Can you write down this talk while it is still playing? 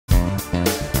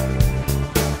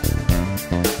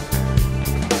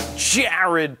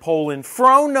Jared Polin,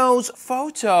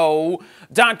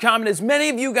 FroKnowsPhoto.com. And as many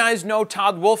of you guys know,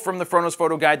 Todd Wolfe from the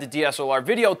FroKnowsPhoto Guide to DSLR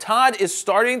Video, Todd is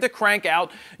starting to crank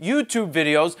out YouTube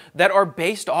videos that are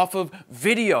based off of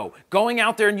video, going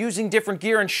out there and using different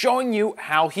gear and showing you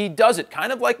how he does it,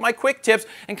 kind of like my quick tips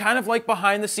and kind of like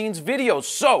behind the scenes videos.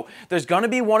 So there's going to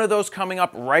be one of those coming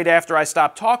up right after I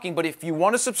stop talking, but if you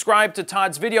want to subscribe to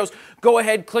Todd's videos, go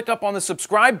ahead, click up on the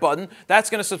subscribe button. That's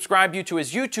going to subscribe you to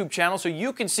his YouTube channel so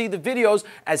you can see the videos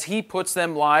as he puts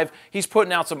them live. He's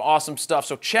putting out some awesome stuff,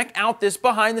 so check out this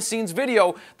behind the scenes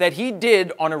video that he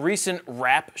did on a recent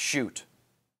rap shoot.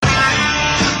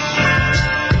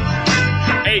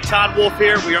 Hey, Todd Wolfe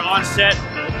here. We are on set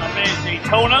with my man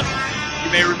Daytona.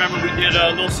 You may remember we did a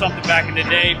little something back in the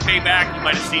day, Payback. You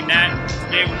might have seen that.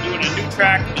 Today we're doing a new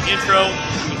track, the intro to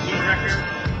his new record,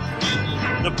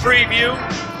 the preview,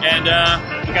 and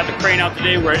we got the crane out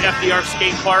today. We're at FDR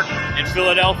Skate Park in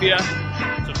Philadelphia.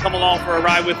 So come along for a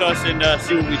ride with us and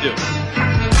see what we do.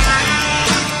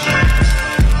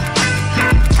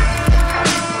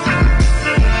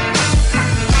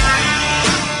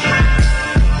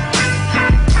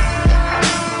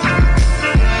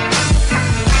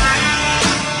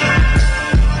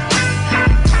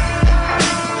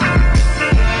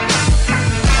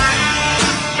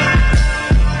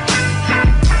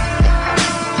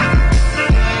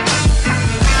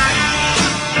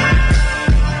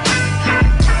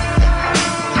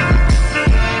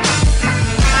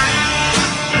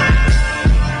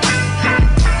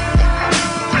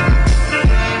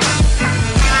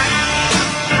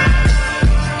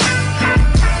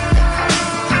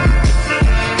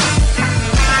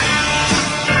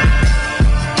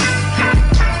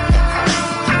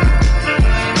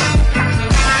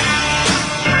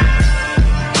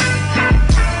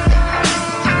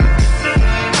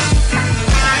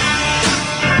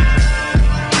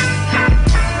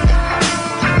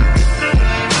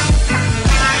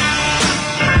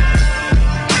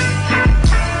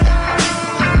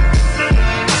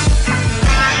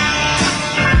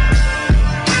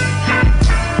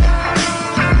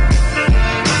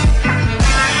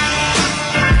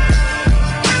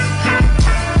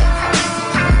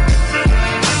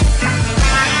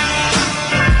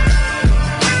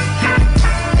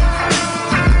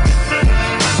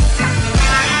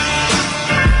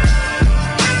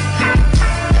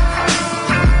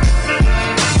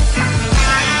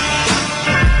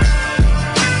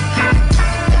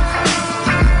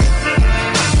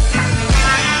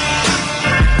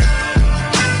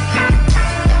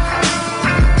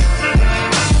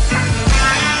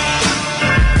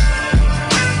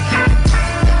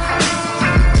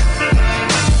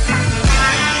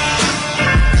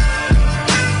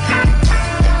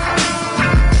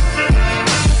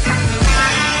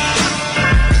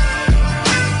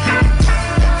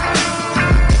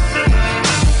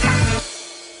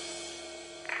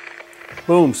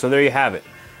 Boom, so there you have it.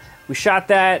 We shot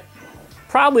that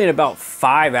probably in about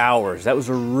 5 hours. That was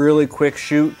a really quick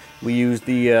shoot. We used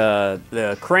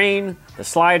the crane, the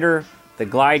slider, the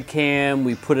glide cam.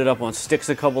 We put it up on sticks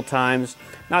a couple times.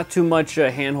 Not too much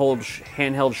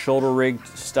handheld shoulder rigged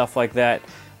stuff like that.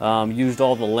 Used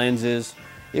all the lenses.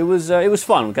 It was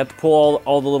fun. We got to pull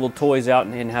all the little toys out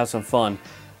and have some fun.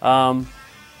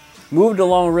 Moved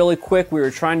along really quick. We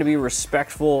were trying to be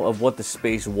respectful of what the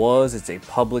space was. It's a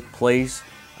public place.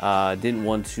 Didn't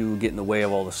want to get in the way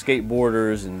of all the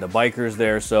skateboarders and the bikers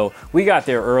there. So we got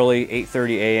there early,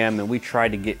 8:30 a.m., and we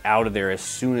tried to get out of there as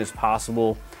soon as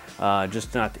possible,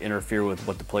 just not to interfere with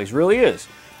what the place really is.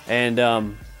 And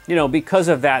you know, because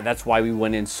of that, that's why we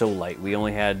went in so light. We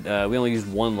only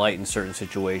used one light in certain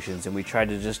situations, and we tried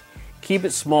to just keep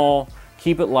it small,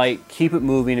 keep it light, keep it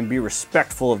moving, and be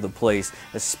respectful of the place,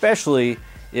 especially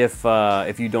if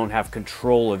you don't have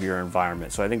control of your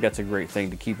environment. So I think that's a great thing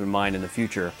to keep in mind in the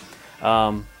future.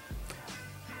 I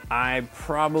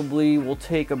probably will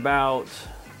take about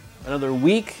another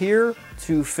week here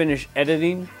to finish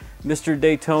editing Mr.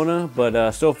 Daytona,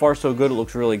 but so far so good. It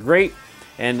looks really great,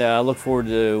 and I look forward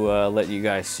to letting you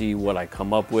guys see what I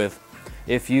come up with.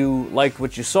 If you liked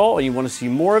what you saw and you want to see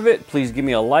more of it, please give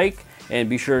me a like and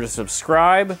be sure to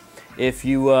subscribe. If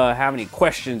you have any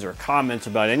questions or comments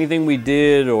about anything we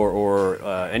did or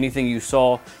anything you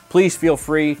saw, please feel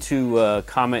free to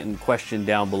comment and question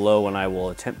down below, and I will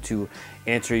attempt to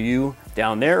answer you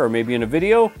down there or maybe in a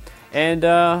video. And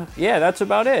yeah, that's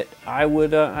about it. I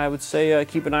would say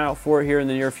keep an eye out for it here in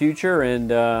the near future, and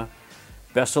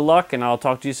best of luck, and I'll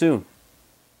talk to you soon.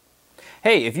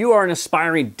 Hey, if you are an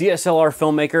aspiring DSLR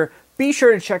filmmaker, be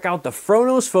sure to check out the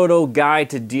FroKnowsPhoto Guide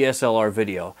to DSLR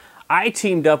Video. I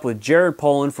teamed up with Jared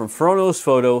Polin from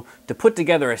FroKnowsPhoto to put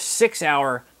together a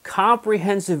 6-hour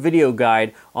comprehensive video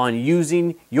guide on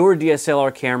using your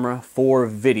DSLR camera for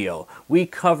video. We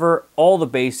cover all the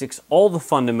basics, all the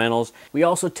fundamentals. We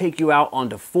also take you out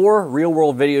onto 4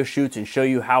 real-world video shoots and show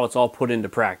you how it's all put into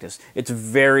practice. It's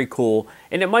very cool,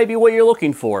 and it might be what you're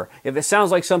looking for. If it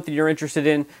sounds like something you're interested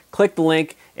in, click the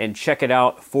link and check it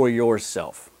out for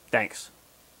yourself. Thanks.